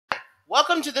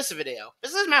welcome to this video.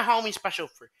 This is my Halloween special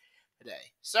for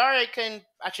today. Sorry I couldn't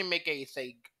actually make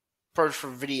anything for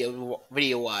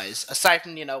video wise, aside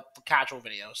from the casual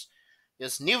videos.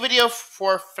 There's new video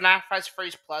for FNAF Fights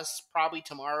Freddy's Plus probably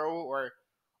tomorrow or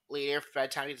later by the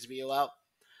time I get this video out.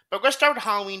 But we're gonna start with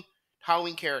Halloween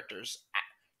characters.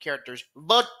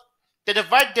 But the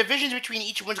divisions between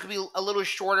each one's gonna be a little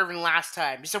shorter than last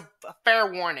time. Just a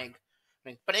fair warning.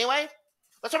 But anyway,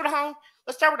 let's start with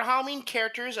the Halloween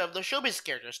characters of the showbiz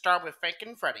characters. Start with Frank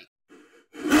and Freddy.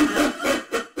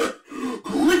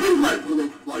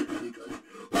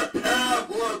 Prepare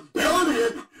for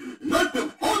rebellion, not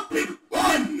the haunting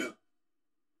fun.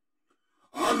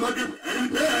 I'm like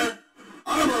an bear.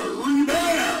 I'm a wee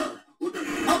bear with a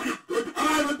shocking good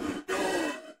time at the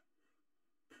store.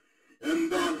 In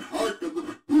the heart of the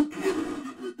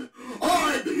spookiest season,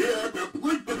 I'm here to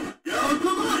bring the scare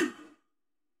to life.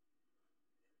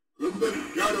 From the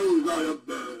shadows I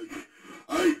emerge,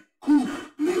 I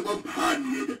ghostly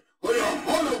companion for your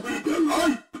Halloween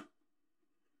delight.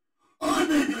 I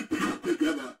may be pieced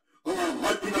together, or I'm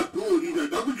watching a ability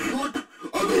that nothing short of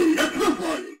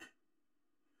electrifying.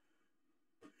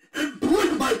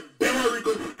 Embrace my very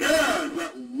good scares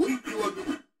that wake you on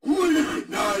this coolest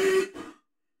night.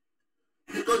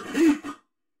 Trick or treat.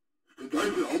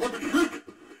 Sometimes it's almost a trick,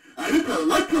 and it's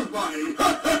electrifying.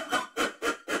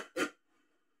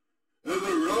 In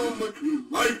the realm between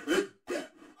life and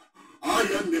death, I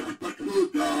am the spectral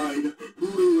guide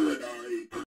through the night.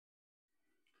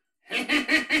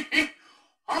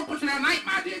 Hopeless in the night,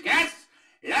 my dear guests.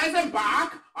 Let's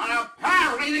embark on a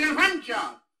power-raising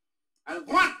adventure. I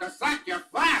want to set your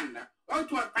fun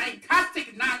into a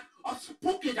fantastic night of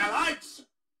spooky delights.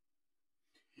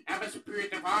 And the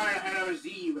spirit of All Hallows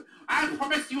Eve, I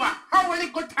promise you a wholly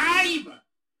good time.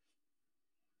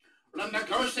 From the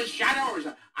ghostly shadows,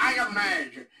 I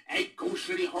emerge, a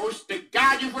ghostly host to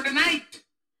guide you for the night.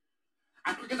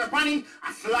 As quick as a bunny,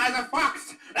 as sly as a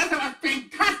fox, let's have a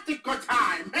fantastic good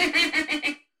time.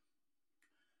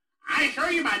 I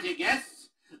assure you, my dear guests,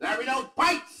 there will be no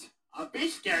bites of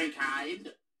this scary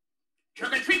kind.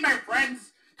 Trick or treat, my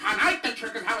friends. Tonight the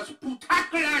trickers have a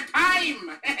spectacular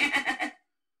time.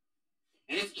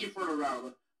 In this infernal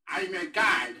realm, I am your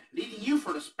guide, leading you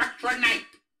for the spectral night.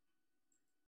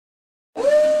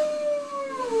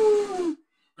 Ooh!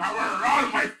 Now we're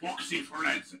on, my foxy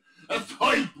friends. It's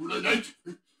time for the night.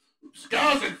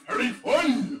 Scares and very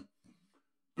fun.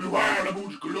 Beware the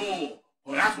moon's glow,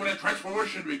 for that's when a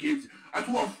transformation begins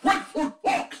into a frightful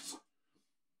fox.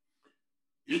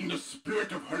 In the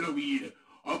spirit of Halloween,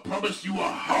 I promise you a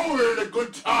howl and a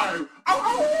good time. Ow,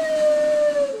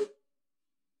 ow!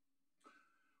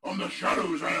 From the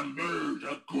shadows I emerge,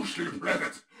 a ghostly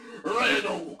presence, ready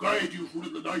to guide you through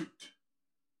the night.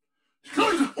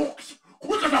 Slice the fox,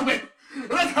 quick as a whip.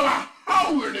 Let's have a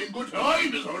howling good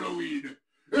time this Halloween.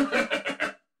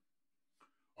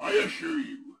 I assure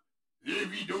you,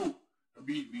 if you don't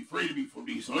be afraid of me from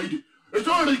this side, it's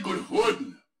only good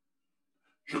fun.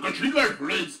 Trick or treat, my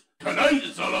friends. Tonight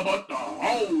it's all about the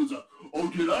howls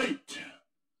of delight.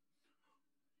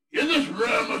 In this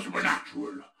realm of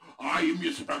supernatural, I am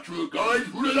your spectral guide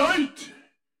through the night.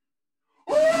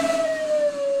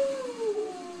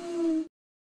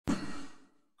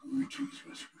 Greetings,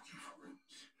 my spooky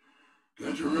friends.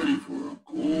 Get ready for a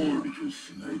gorgeous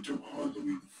night of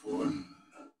Halloween fun.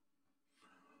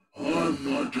 I'm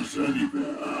not just any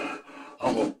bear.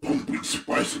 I'm a pumpkin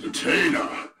spice entertainer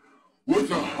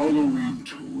with a Halloween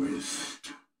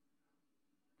twist.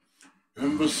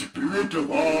 In the spirit of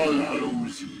All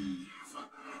Hallows Eve,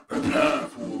 prepare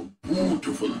for a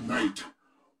beautiful night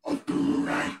of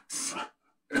delights.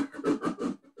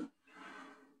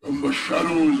 From the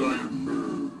shadows I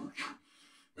emerge,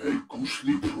 a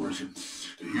ghostly presence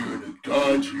here to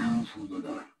guide you through the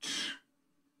night.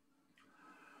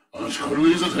 As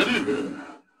cuddly as a teddy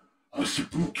bear, as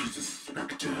spooky as a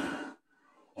spectre,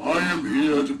 I am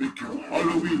here to make your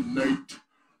Halloween night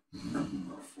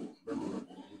memorable.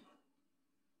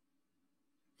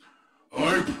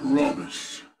 I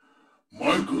promise,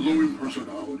 my glowing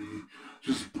personality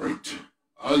is as bright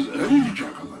as any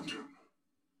jack-o'-lantern.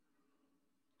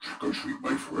 Trick or treat,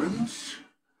 my friends.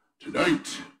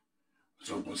 Tonight, it's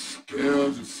about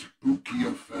scares and spooky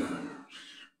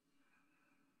affairs.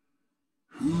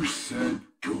 Who said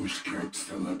ghosts can't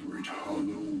celebrate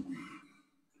Halloween?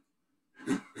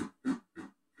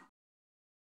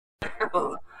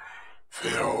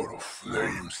 Feel the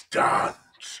flames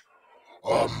dance,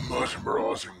 a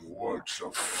mesmerizing words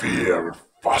of fear and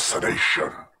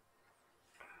fascination.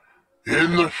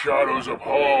 In the shadows of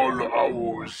All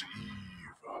Hallows Eve,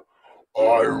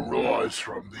 I rise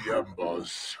from the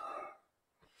embers.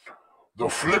 the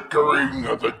flickering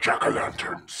of the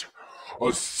jack-o'-lanterns,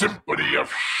 a symphony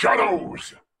of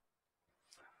shadows.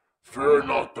 Fear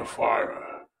not the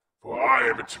fire, for I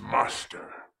am its master,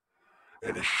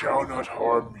 and it shall not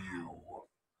harm you.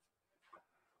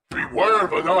 Beware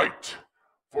the night,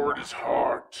 for it is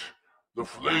hard. The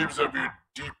flames of your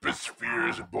deepest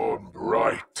fears burn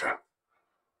bright.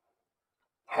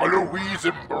 Halloween's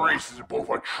embrace is both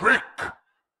a trick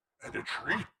and a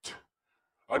treat,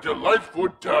 a delightful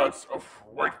dance of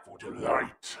frightful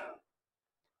delight.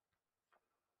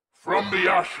 From the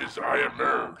ashes I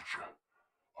emerge,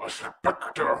 a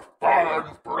spectre far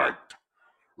and bright,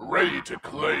 ready to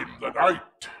claim the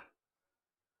night.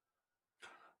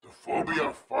 The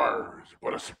phobia fires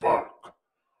but a spark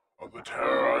of the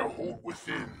terror I hold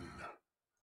within.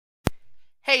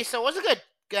 Hey, so I wasn't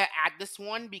gonna add this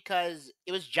one because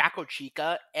it was Jacko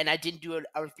Chica, and I didn't do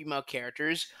other female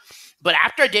characters. But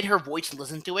after I did her voice and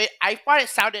listened to it, I thought it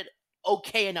sounded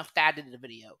okay enough to add it in the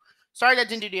video. Sorry that I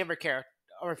didn't do the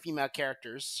other female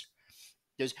characters.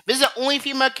 This is the only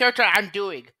female character I'm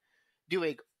doing.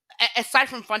 Aside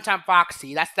from Funtime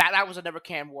Foxy, that was another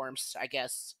can of worms, I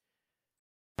guess.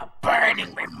 A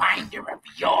burning reminder of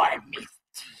your misdeeds.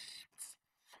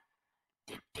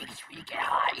 Did things really get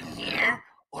hot in here,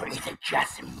 or is it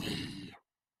just me?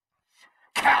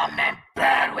 Come and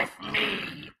burn with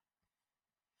me.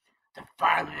 The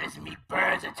farthest me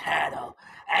burns eternal,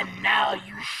 and now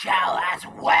you shall as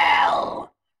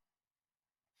well.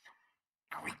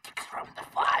 Greetings from the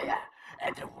fire,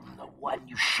 and from the one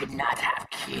you should not have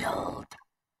killed.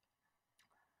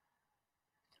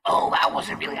 Oh, that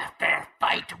wasn't really a fair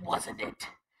fight, wasn't it?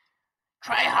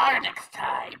 Try harder next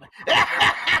time.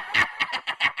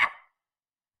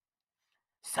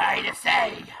 Sorry to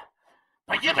say,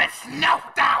 but you've been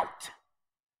snuffed out.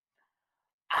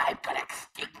 I'm gonna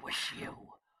extinguish you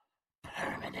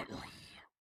permanently.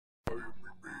 I am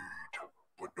made,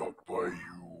 but not by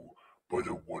you, by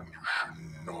the one you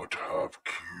should not have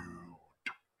killed.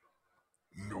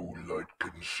 No light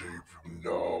can save you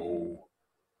now.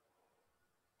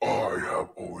 I have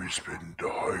always been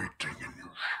hiding in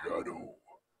your shadow.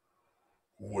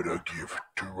 What a gift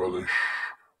to relish,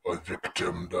 a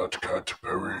victim that can't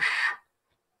perish.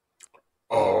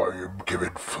 I am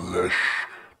given flesh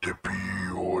to be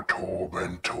your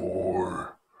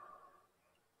tormentor.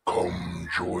 Come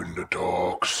join the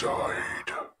dark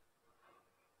side.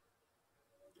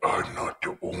 I'm not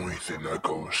the only thing that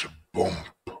goes bump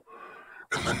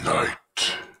in the night.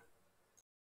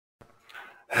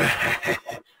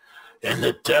 In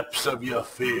the depths of your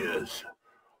fears,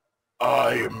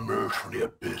 I emerge from the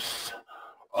abyss,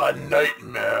 a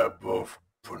nightmare both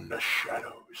from the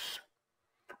shadows.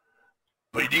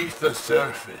 Beneath the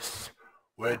surface,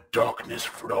 where darkness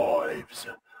thrives,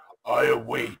 I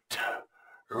await,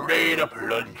 ready to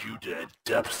plunge you to the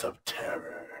depths of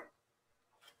terror.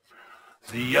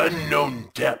 The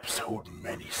unknown depths hold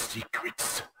many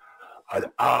secrets, and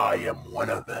I am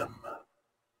one of them.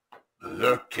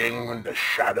 Lurking in the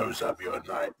shadows of your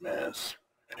nightmares.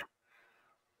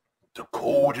 The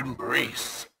cold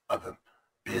embrace of the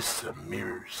abyss of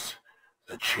mirrors.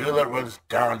 The chill that runs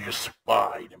down your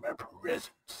spine in my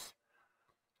presence.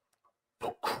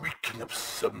 The creaking of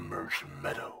submerged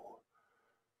meadow.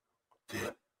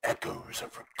 The echoes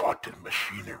of forgotten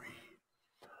machinery.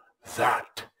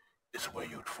 That is where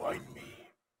you'd find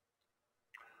me.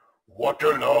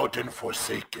 Waterlogged and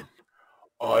forsaken,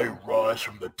 I rise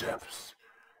from the depths,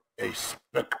 a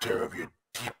specter of your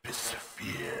deepest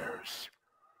fears.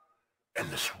 In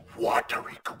this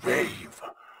watery grave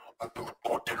of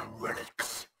forgotten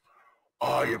relics,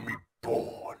 I am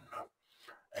reborn,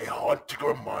 a haunting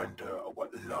reminder of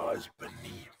what lies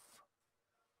beneath.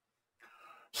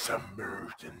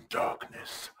 Submerged in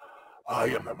darkness, I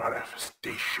am the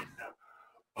manifestation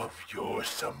of your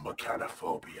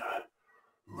summercanophobia,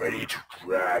 ready to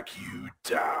drag you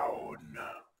down.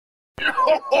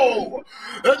 Ho-ho!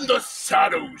 In the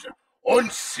shadows,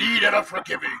 unseen and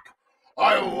unforgiving,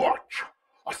 I watch,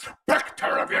 a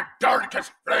spectre of your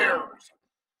darkest flares.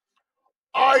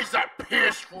 Eyes that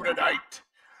pierce through the night,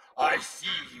 I see,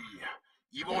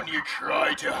 even when you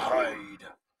try to hide.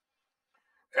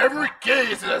 Every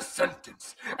gaze is a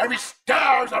sentence, every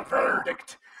stare is a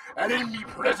verdict, and in me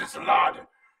presence, lad,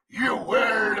 you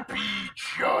will be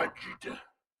judged.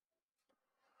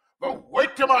 But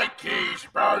wait till my gaze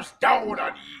bears down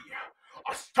on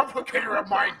ye, a suffocating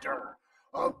reminder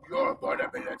of your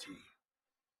vulnerability.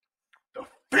 The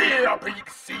fear of being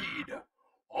seen,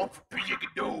 of being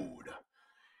known.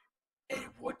 It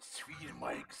once feed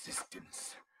my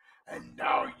existence, and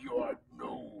now you are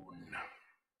known.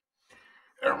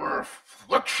 A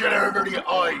reflection of the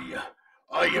eye,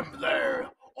 I am there,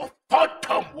 a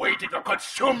phantom waiting to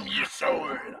consume ye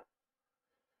soul.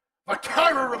 The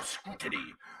terror of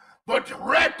scrutiny, the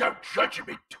dread of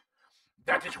judgment,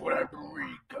 that is what I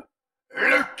bring,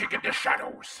 lurking in the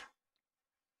shadows.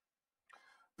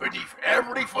 Beneath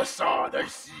every facade I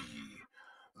see,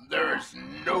 there is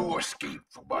no escape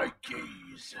from my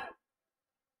gaze.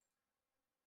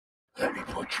 Let me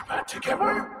put you back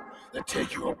together and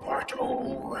take you apart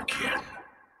all over again.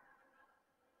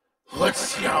 Let's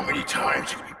see how many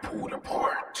times you can be pulled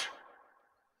apart.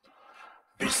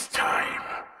 This time,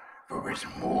 there is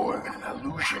more than an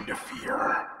illusion to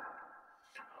fear.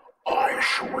 I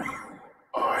assure you,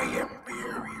 I am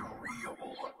very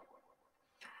real.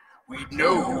 We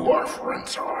know who our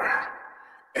friends are,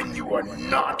 and you are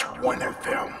not one of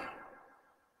them.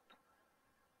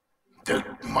 The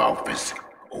mouth is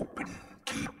open,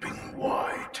 gaping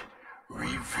wide,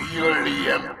 reveal the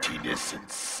emptiness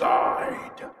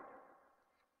inside.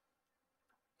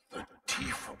 The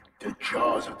teeth of the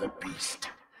jaws of the beast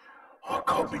are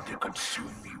coming to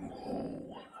consume you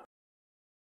whole.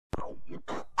 You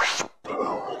have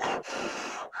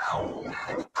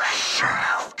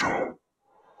perceived the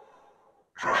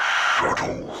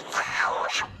subtle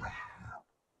fears of me.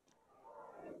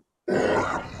 I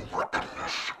am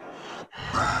wickedness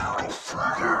made of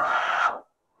flesh.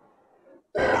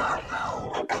 I am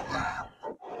here to claim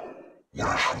what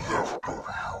is left of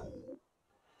you.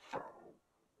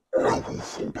 I will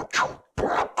vomit you back to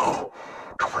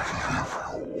relive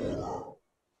your aura.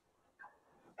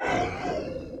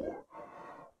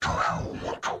 How low do you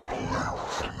want to play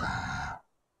with me?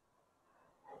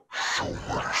 So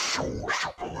many souls to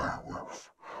play with.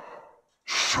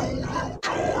 So little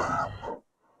time.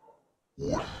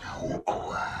 Wouldn't you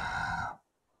agree?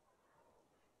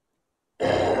 I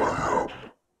am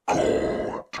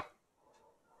God.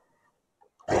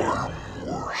 I am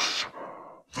worse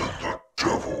than the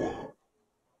devil.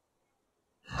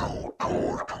 No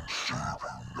God can save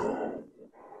you now,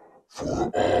 for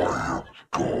I am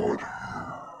God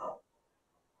here.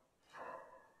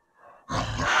 In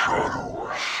the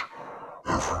shadows,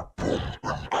 every bump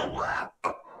and crack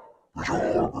is a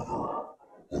harbinger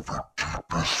of the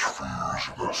deepest fears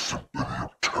in a symphony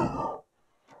of terror.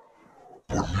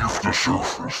 Beneath the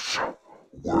surface,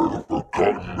 where the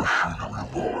forgotten machinery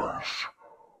lies,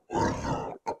 a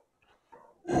lurk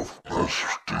of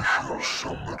mastitia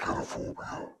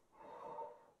somnogenophobia,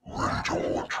 ready to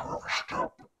haunt your every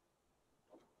step.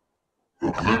 A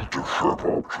glint of sharp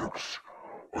objects,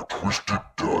 a twisted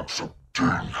dance of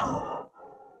danger.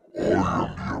 I am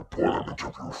the embodiment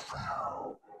of your fear,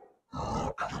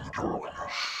 lurking in the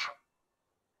darkness.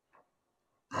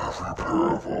 Every pair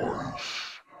of eyes,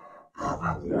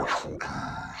 every watchful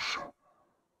gaze,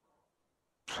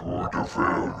 through the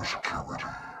veil of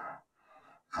security.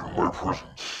 In my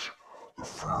presence, the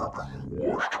fear being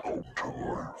washed come to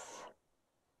life.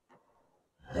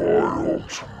 My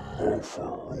arms and mouth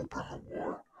are open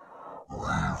wide,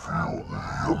 reveal the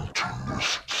emptiness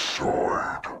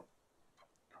inside.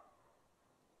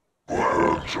 The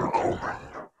hands are coming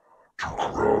to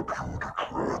grab you, to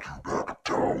drag you back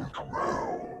down to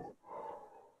hell,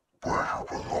 where you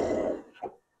belong.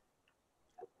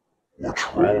 What's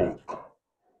wrong?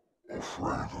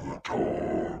 Afraid of the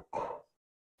dark?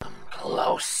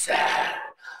 Closer.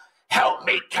 Help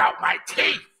me count my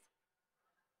teeth.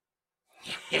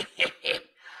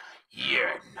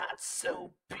 You're not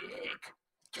so big.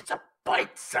 Just a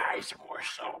bite-sized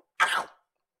morsel. Ow.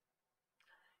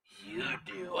 You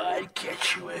do, I'd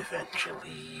get you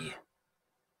eventually.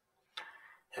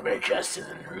 There just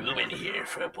isn't room in here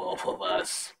for both of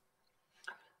us.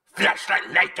 Flashlight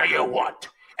light do you want?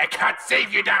 I can't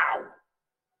save you now.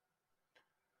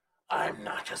 I'm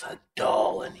not just a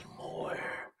doll anymore.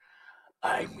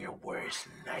 I'm your worst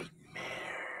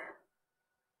nightmare.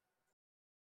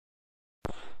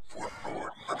 One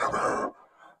more nightmare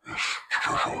is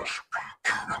just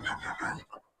beginning.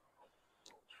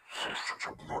 Such a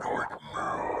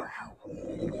nightmare you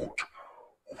won't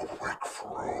awake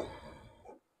from.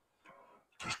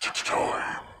 This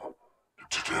time,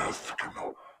 death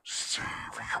cannot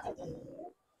save you.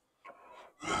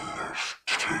 Let's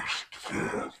taste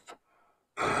death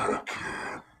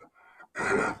again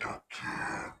and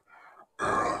again.